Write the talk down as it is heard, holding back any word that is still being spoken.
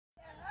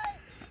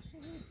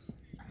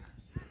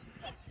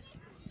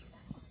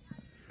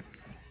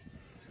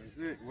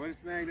it. Way to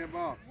snag that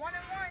ball. 1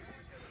 and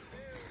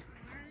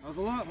 1.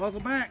 Hustle up, hustle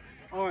back.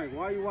 All right,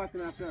 why are you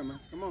watching out there, man?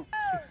 Come on.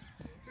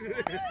 There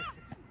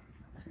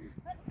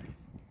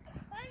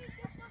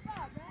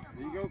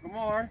you go, come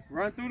on.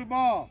 Run through the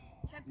ball.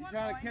 You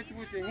trying to catch it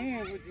with your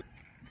hands.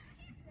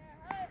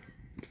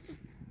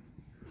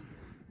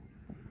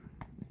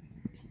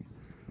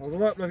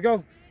 Hustle up, let's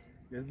go.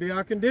 This be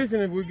our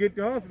condition if we get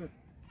to hustling.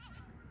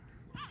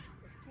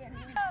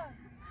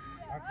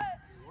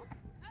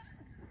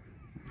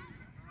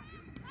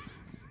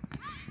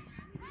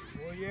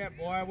 Where you at,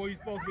 boy? Where you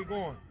supposed to be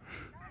going?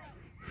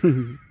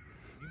 You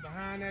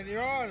behind that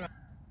yard line.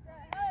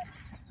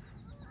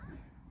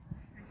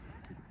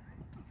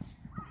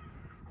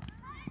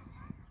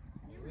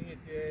 We hit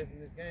your ass in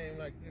this game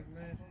like this,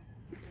 man.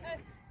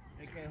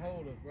 They can't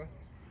hold us, bro.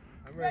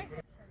 I'm ready for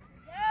that.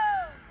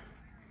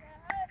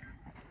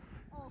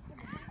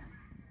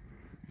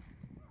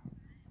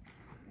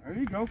 There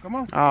you go, come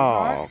on. Oh,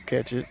 right.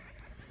 Catch it.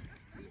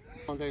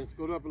 Come on, Dayton,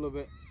 scoot up a little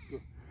bit.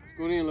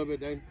 Scoot in a little bit,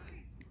 Dayton.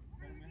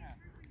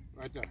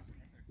 Right there.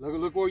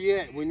 Look where you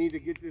at. We need to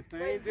get this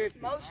same distance.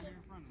 Motion.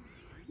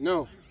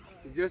 No,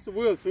 it's just the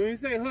wheel. As soon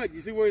as you say hut,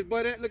 you see where his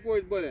butt at? Look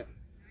where his butt at.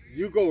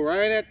 You go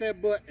right at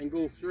that butt and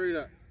go straight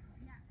up.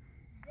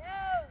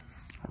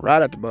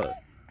 Right at the butt.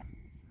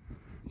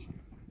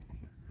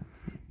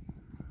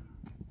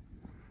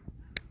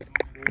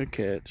 Good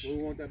catch. Where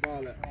we want that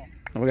ball at?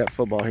 We got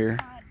football here.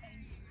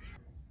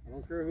 I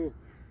don't care who.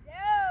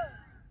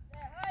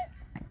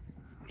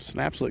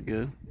 Snaps look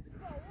good.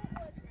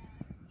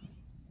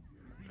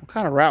 What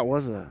kind of route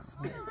was that?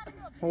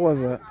 What was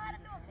that?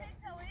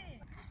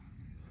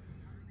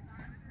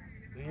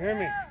 Do you hear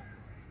me?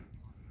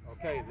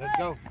 Okay, let's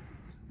go.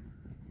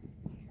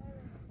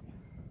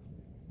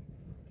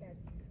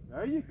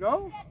 There you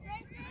go.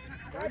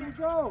 There you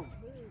go.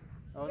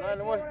 Oh, not in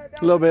the way.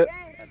 A little bit.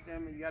 God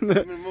damn it, you got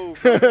to move.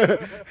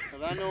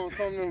 Because I know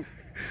some of them.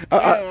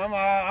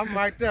 I'm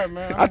right there,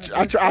 man. I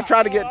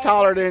try to get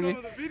taller than you.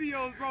 Some of the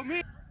videos, bro,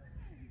 me.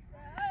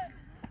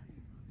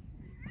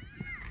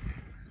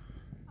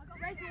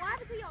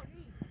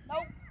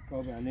 Nope.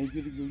 Kobe, I need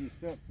you to do your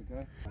steps,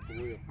 okay? Off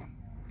the wheel.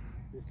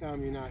 This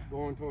time you're not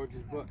going towards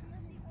his butt.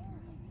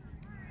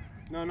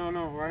 No,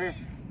 right here.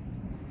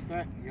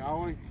 Stack. You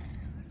always.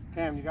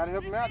 Cam, you gotta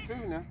help him out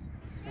too now.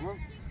 Come on.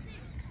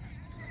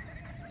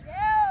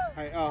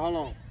 Hey, hold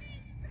on.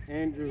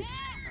 Andrew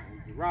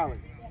Riley.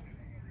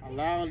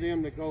 Allow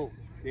them to go,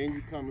 then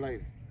you come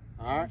later.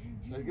 All right,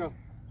 let's go.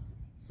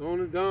 As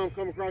soon as Dom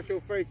come across your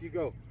face, you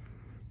go.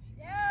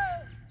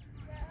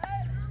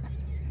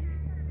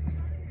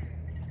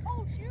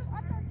 Oh shoot!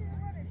 I thought you were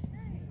running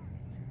straight.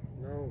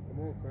 No, come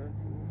on, fam.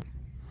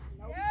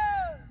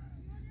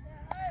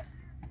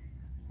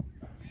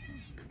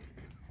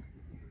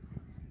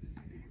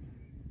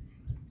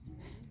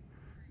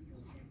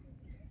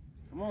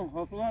 Come on,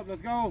 hustle up,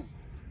 let's go.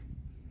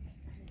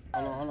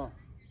 Hold on.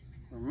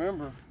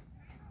 Remember,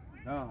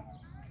 Dom.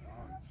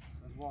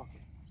 Let's walk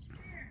it.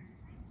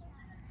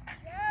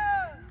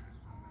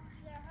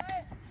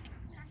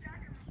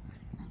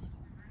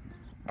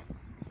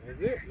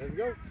 That's it, let's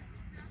go.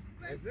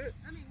 That's it.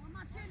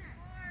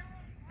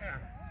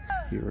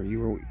 You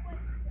were.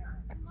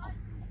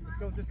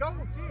 Let's go,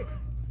 shit.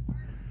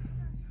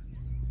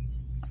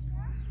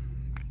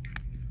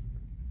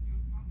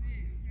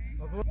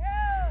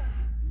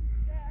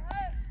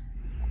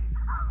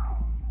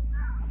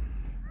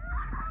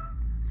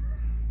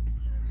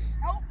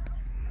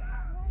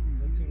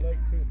 Too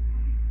late too.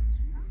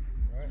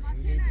 All right,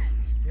 you need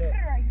to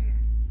Right here.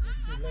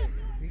 too late.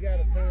 You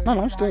gotta turn. No,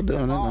 I'm still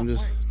doing it. I'm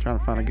just trying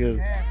to find a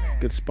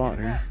good spot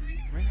here.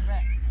 Bring it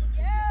back.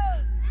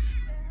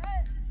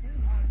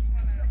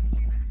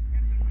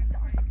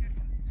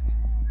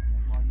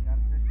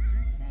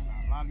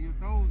 A lot of your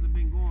toes have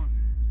been going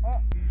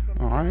up.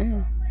 Oh, I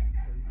am.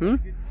 Hmm?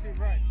 Get the shit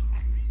right.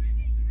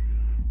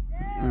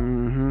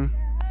 Mm-hmm.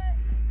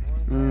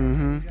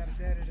 You got a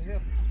daddy to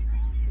help you.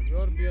 So you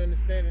ought to be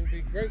understanding and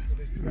be grateful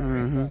that you got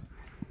Mm-hmm. That's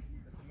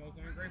the most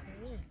ungrateful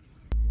one.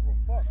 Well,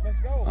 fuck, let's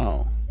go.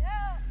 Oh.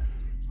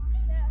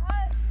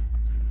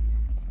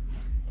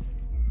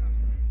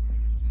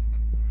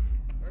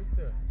 Right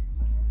there.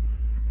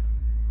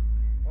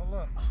 Hold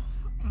up.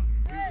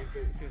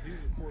 Since he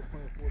was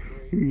playing fourth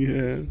grade.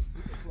 Yes.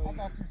 I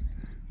thought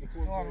the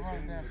fourth grade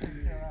run down, take him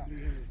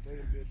and stay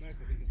and be a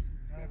backer.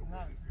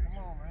 Come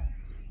on, man.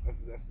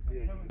 That's the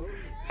deal.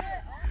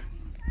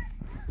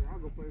 So I'll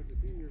go play with the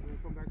seniors and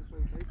come back and play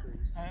with the eighth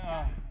graders. Hey,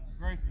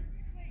 Gracie,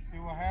 see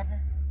what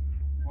happened?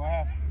 What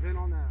happened? Then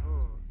on that,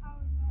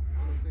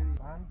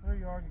 behind the 3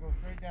 yard, you go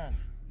straight down.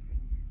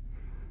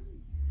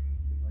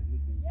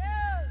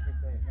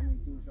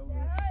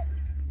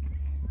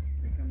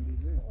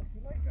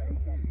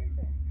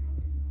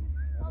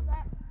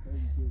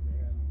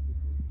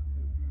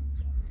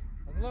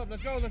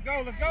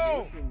 Let's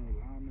go. I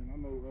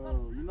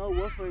know, you know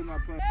what's playing my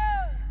plan.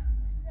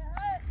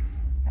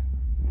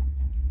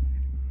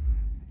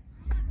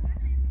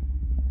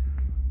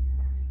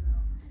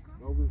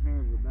 Both his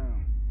hands are down.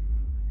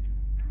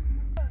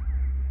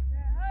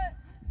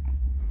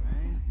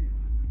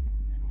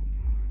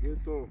 Good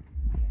throw.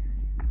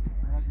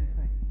 What I just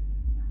say?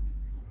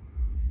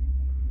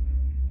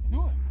 Do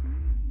it.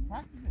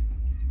 Practice it.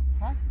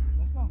 Practice it.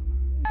 Let's go.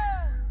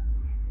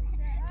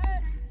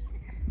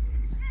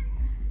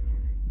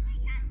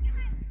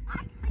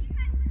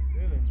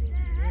 Feeling good.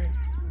 Yeah.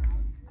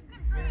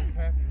 Feeling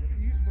happy.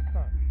 You look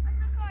fine.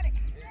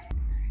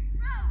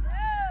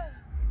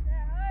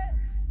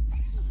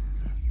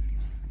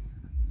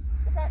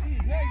 Look how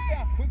easy. Now you see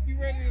how quick you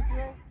ready to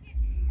throw?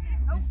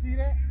 You see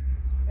that?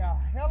 A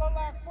hell of a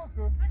lot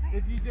quicker.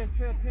 If you just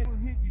pay attention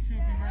and hit, you should be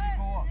ready to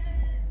go up.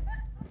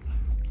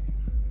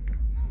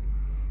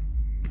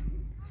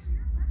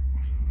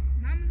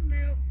 Mama's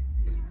milk.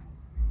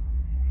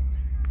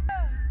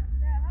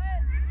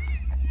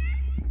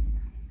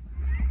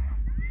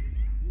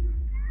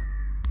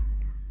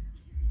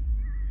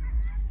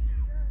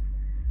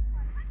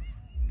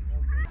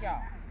 Good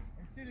job.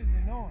 That shit is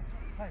annoying.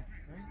 Hey,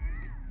 see?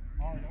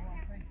 All right, don't want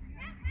to say.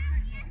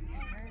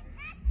 Okay.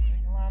 They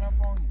can line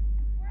up on you.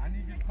 I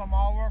need you to come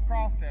all the way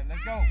across that.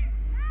 Let's go.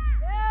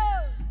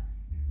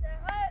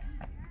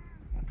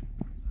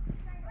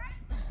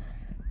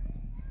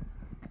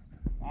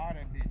 All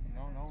that bitch.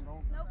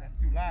 No. That's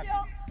too loud.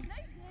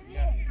 You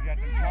got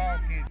them tall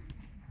kids.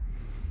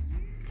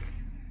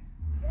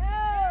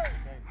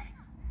 Okay.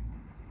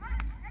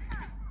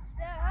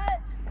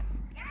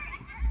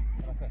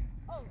 What's that?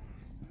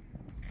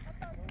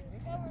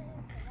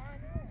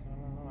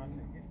 No, I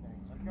said get that.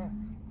 Let's go.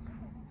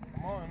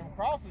 Come on, them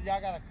crosses,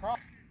 y'all gotta cross.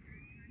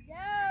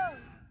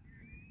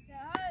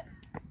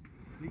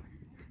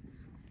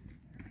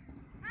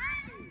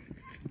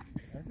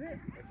 That's it.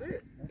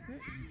 You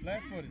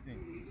flat-footed then.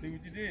 See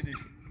what you did, did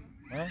you?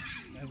 Huh?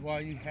 That's why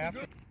you have to.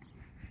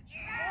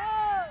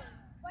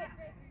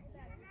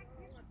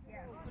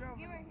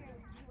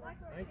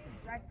 Thank you.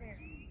 Right there.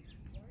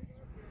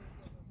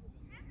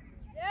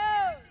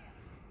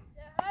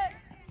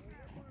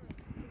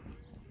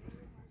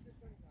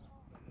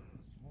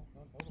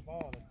 Throw the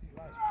ball. That's too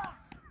light.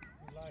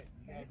 Too light.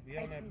 You gotta be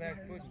on that back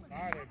foot and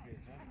fire that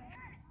bitch, huh?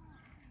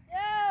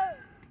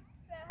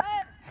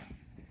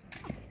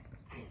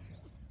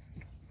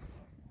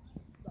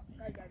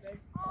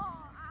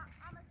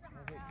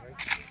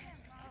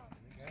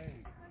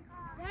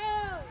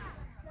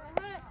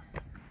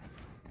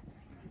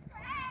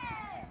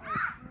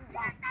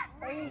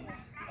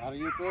 A lot of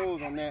your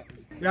throws on that.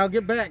 Y'all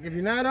get back. If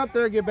you're not up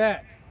there, get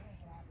back.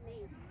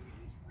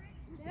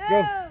 Let's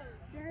go.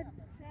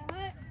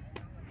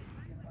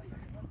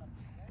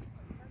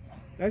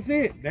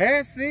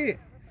 That's it.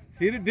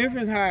 See the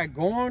difference how it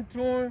going to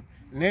him?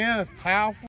 Now it's powerful.